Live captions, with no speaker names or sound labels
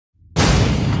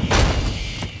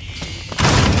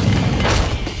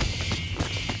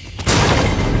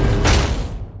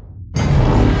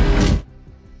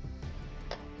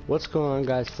What's going on,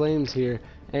 guys? Flames here,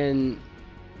 and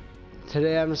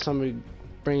today I'm just gonna be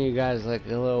bringing you guys like a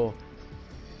little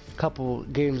couple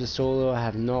games of solo. I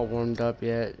have not warmed up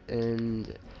yet,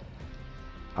 and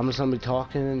I'm just gonna be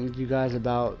talking to you guys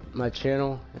about my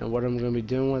channel and what I'm gonna be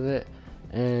doing with it,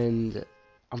 and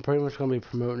I'm pretty much gonna be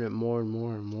promoting it more and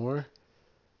more and more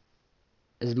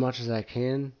as much as I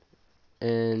can.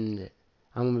 And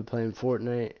I'm gonna be playing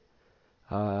Fortnite,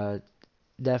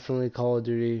 definitely Call of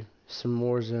Duty, some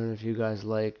Warzone if you guys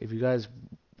like. If you guys,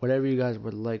 whatever you guys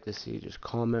would like to see, just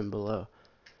comment below,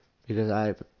 because I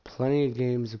have plenty of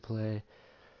games to play.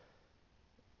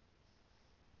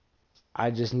 I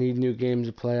just need new games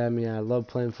to play. I mean, I love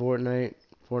playing Fortnite.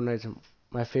 Fortnite's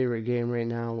my favorite game right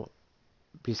now,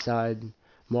 beside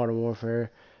Modern Warfare.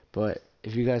 But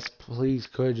if you guys please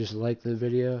could just like the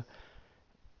video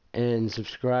and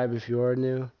subscribe if you are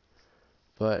new.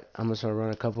 But I'm gonna start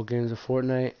running a couple games of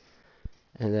Fortnite,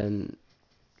 and then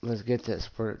let's get this.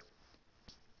 We're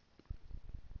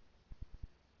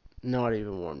not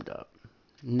even warmed up.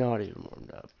 Not even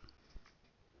warmed up.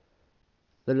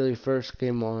 Literally first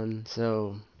game on,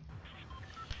 so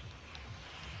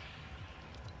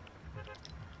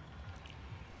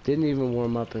didn't even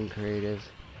warm up in creative.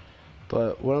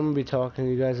 But what I'm gonna be talking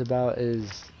to you guys about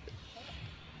is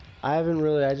I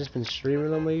just been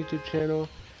streaming on my YouTube channel,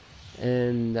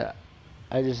 and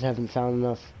I just haven't found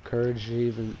enough courage to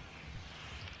even,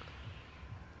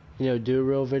 do a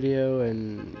real video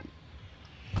and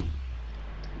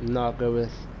not go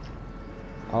with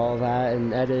all that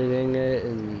and editing it,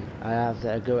 and I have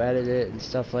to go edit it and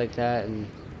stuff like that. And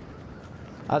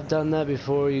I've done that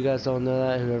before. You guys don't know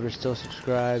that, whoever's still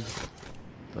subscribed.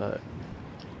 But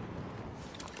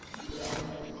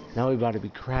now we about to be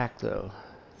cracked though,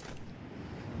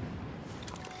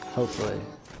 hopefully.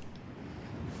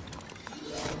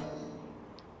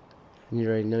 You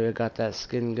already know I got that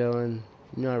skin going.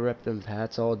 You know I rep them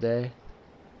Pats all day,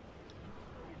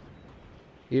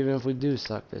 even if we do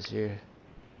suck this year.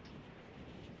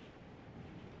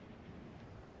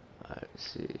 Alright, let's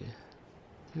see.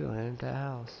 You don't enter that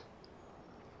house.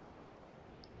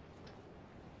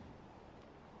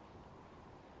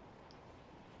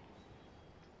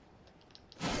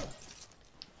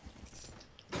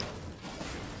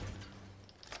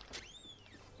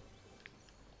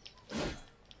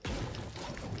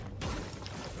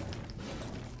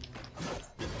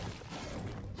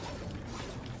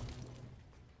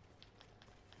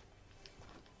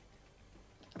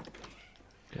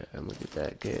 Okay, I'm gonna get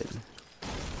that good.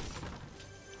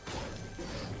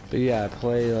 But yeah,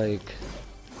 I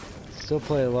still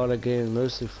play a lot of games,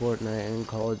 mostly Fortnite and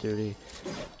Call of Duty.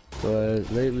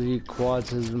 But lately,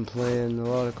 Quads has been playing a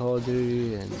lot of Call of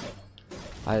Duty, and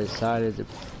I decided to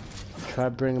try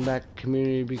bringing back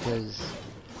community because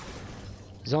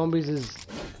zombies is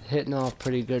hitting off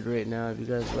pretty good right now. If you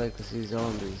guys like to see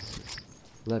zombies, just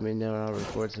let me know and I'll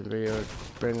record some video or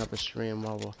bring up a stream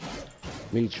while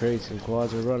me, Trace, and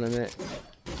Quads are running it.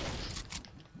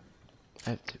 I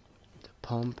have to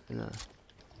pump and oh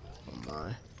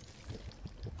my.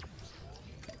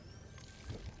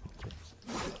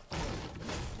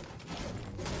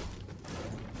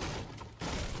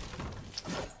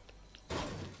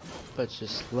 But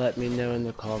just let me know in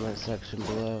the comment section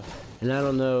below. And I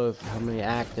don't know how many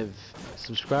active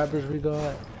subscribers we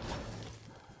got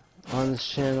on this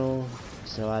channel,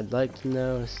 so I'd like to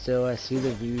know. Still, I see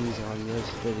the views on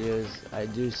most videos. I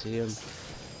do see them,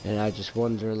 and I just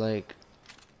wonder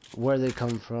where they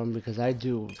come from, because I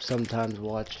do sometimes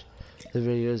watch the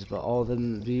videos, but all the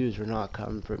views are not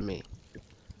coming from me.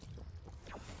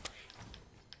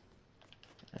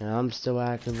 And I'm still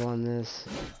active on this,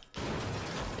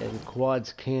 and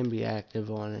Quads can be active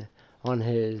on it, on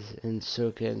his, and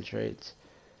so can Traits.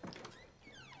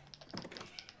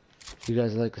 If you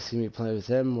guys like to see me play with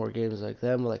them, more games like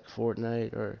them, like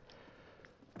Fortnite or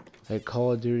like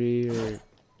Call of Duty, or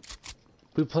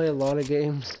we play a lot of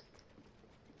games,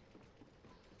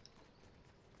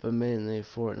 but mainly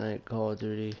Fortnite, Call of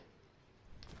Duty.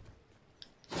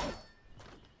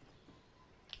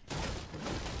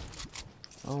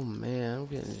 Oh man, I'm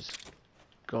getting just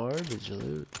garbage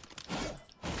loot.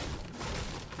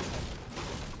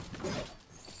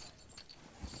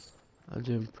 I'm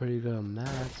doing pretty good on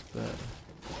mats, but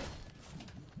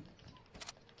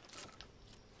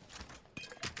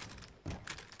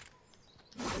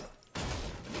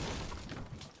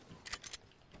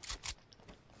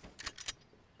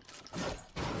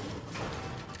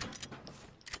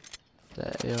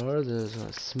that AR does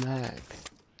a smack.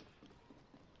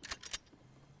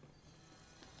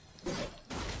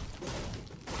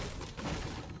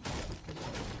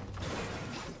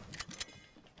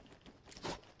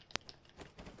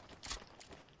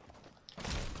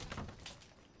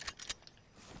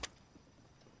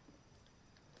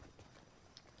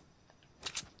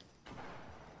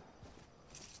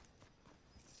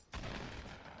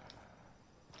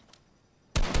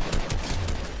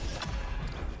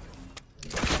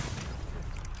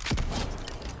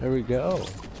 There we go.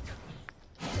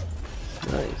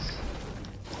 Nice.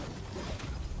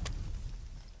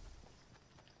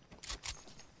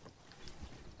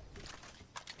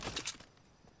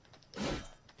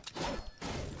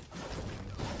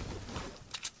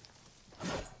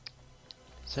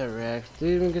 Is that Rex?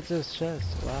 Didn't even get this chest.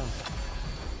 Wow.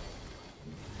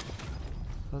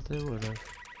 Thought they would have.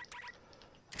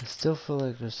 I still feel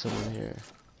like there's someone here.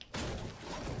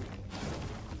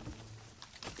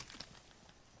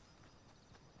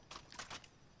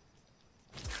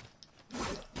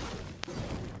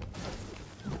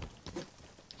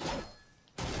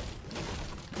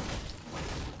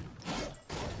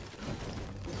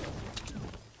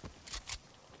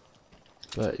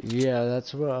 But yeah,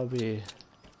 that's what I'll be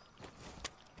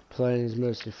playing, is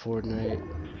mostly Fortnite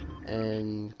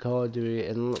and Call of Duty.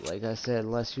 And like I said,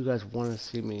 unless you guys want to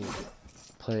see me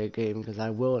play a game, because I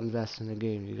will invest in a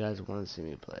game you guys want to see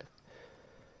me play.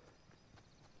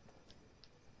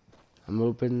 I'm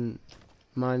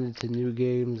open-minded to new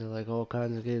games. I like all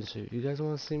kinds of games. So if you guys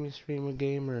want to see me stream a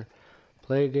game or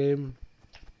play a game,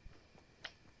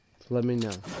 let me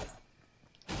know.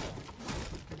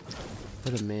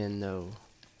 Let a man know.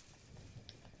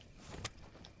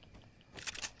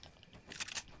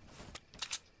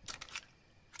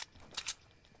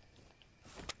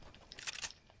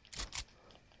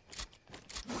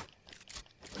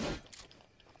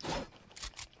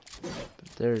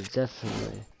 There's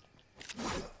definitely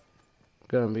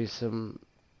gonna be some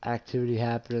activity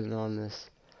happening on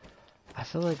this. I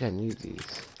feel like I need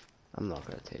these. I'm not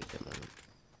gonna take them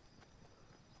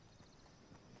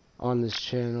on this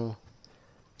channel,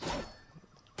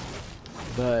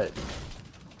 but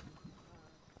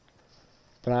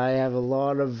I have a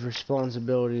lot of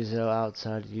responsibilities though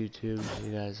outside of YouTube. So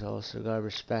you guys also gotta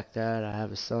respect that. I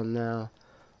have a son now.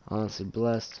 Honestly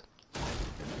blessed.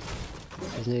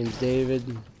 His name's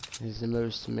David. He's the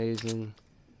most amazing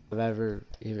I've ever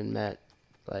even met.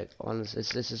 Like, honestly,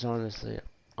 this is honestly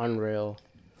unreal.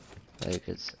 Like,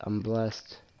 I'm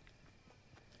blessed.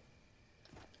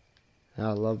 And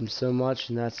I love him so much,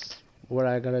 and that's what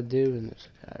I gotta do. And there's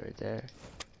a guy right there.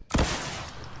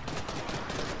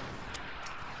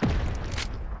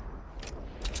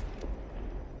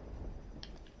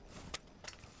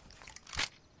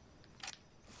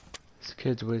 This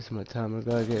kid's wasting my time. I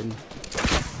gotta get him.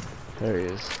 There he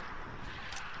is.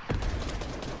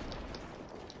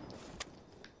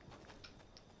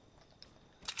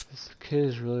 This kid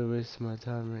is really wasting my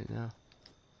time right now.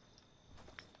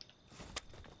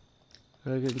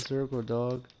 Gotta get in circle,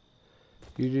 dog.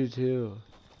 You do too.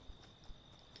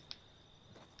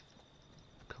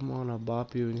 Come on, I'll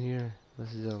bop you in here.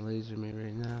 Unless he's gonna laser me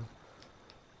right now.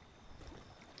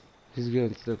 He's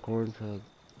getting to the cornfield.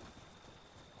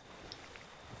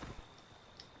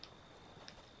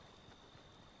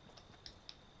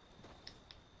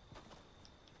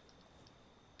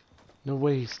 No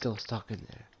way he's still stuck in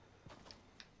there.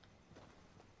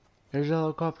 There's a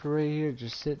helicopter right here,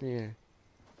 just sitting here.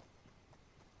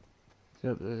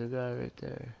 Yep, there's a guy right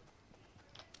there.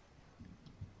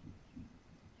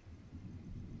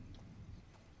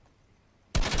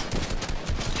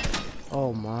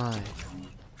 Oh my.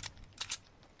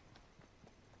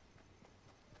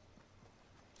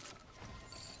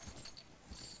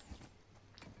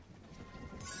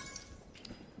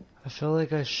 I feel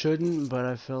like I shouldn't, but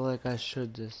I feel like I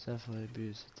should just definitely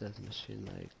abuse the death machine.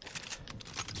 Like,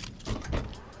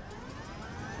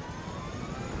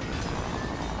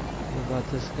 what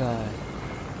about this guy?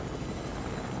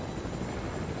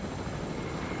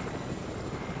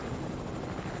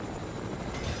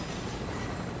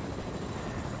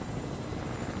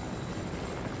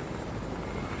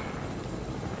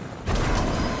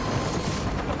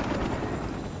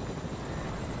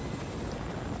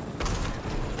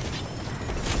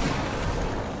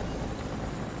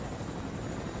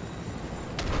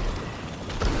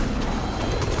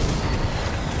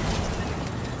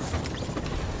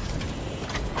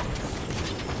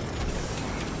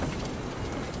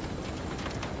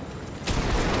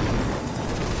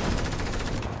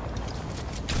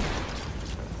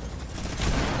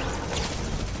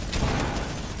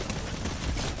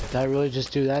 Did I really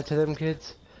just do that to them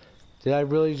kids? Did I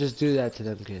really just do that to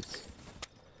them kids?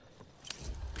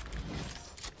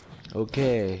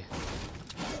 Okay.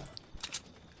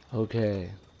 Okay.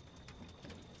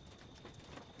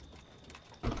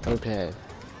 Okay.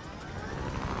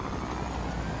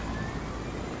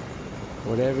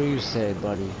 Whatever you say,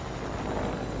 buddy.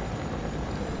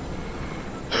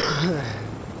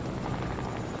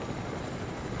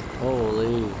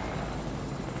 Holy.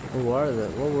 Who are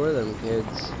them? What were them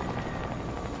kids?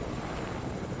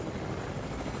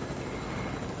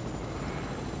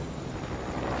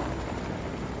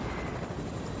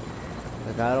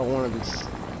 Like, I don't want to be, it's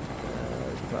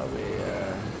probably,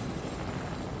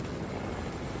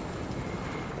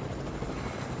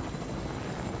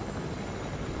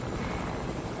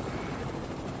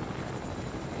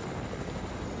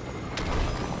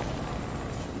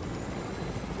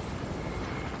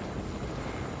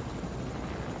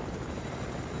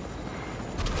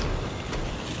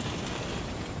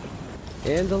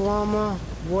 and the llama?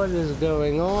 What is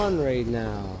going on right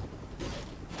now?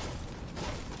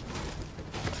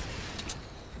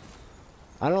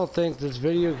 I don't think this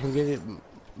video can get it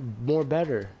more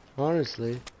better,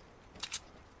 honestly.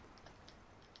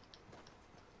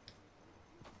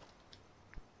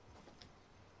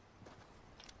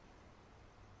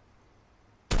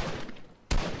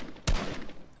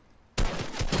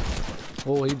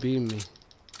 Oh, he beat me.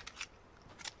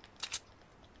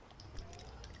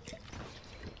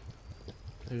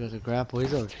 There goes a grapple.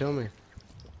 He's gonna kill me.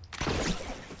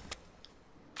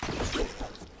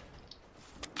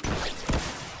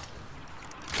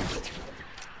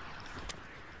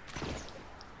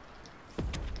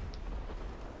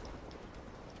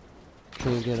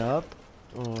 Can we get up?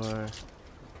 Or...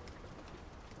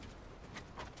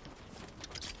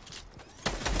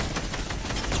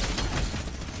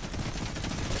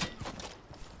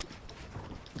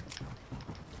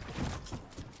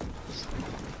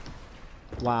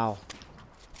 Wow.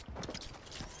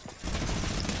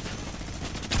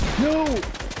 No!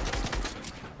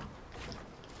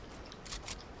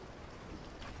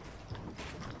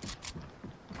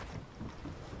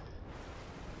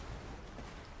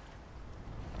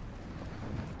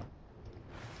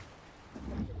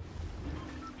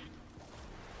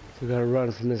 We gotta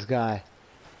run from this guy.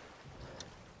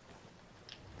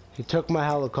 He took my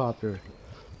helicopter.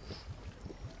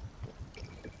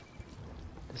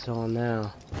 It's on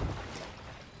now.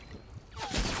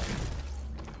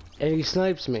 And he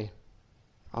snipes me.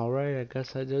 Alright, I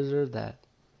guess I deserve that.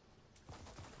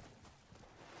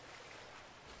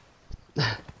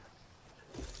 Well,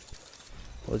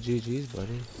 GG's,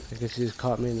 buddy. I guess he just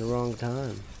caught me in the wrong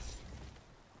time.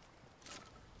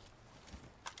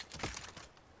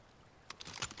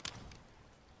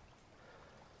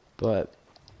 But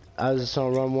I was just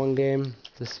gonna run one game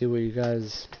to see what you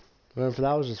guys remember.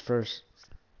 That was his first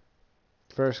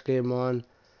game on.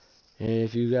 And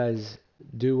if you guys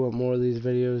do want more of these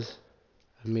videos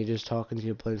of me just talking to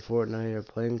you, playing Fortnite or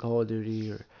playing Call of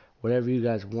Duty or whatever you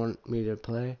guys want me to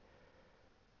play,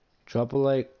 drop a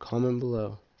like, comment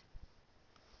below,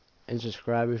 and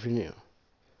subscribe if you're new.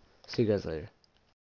 See you guys later.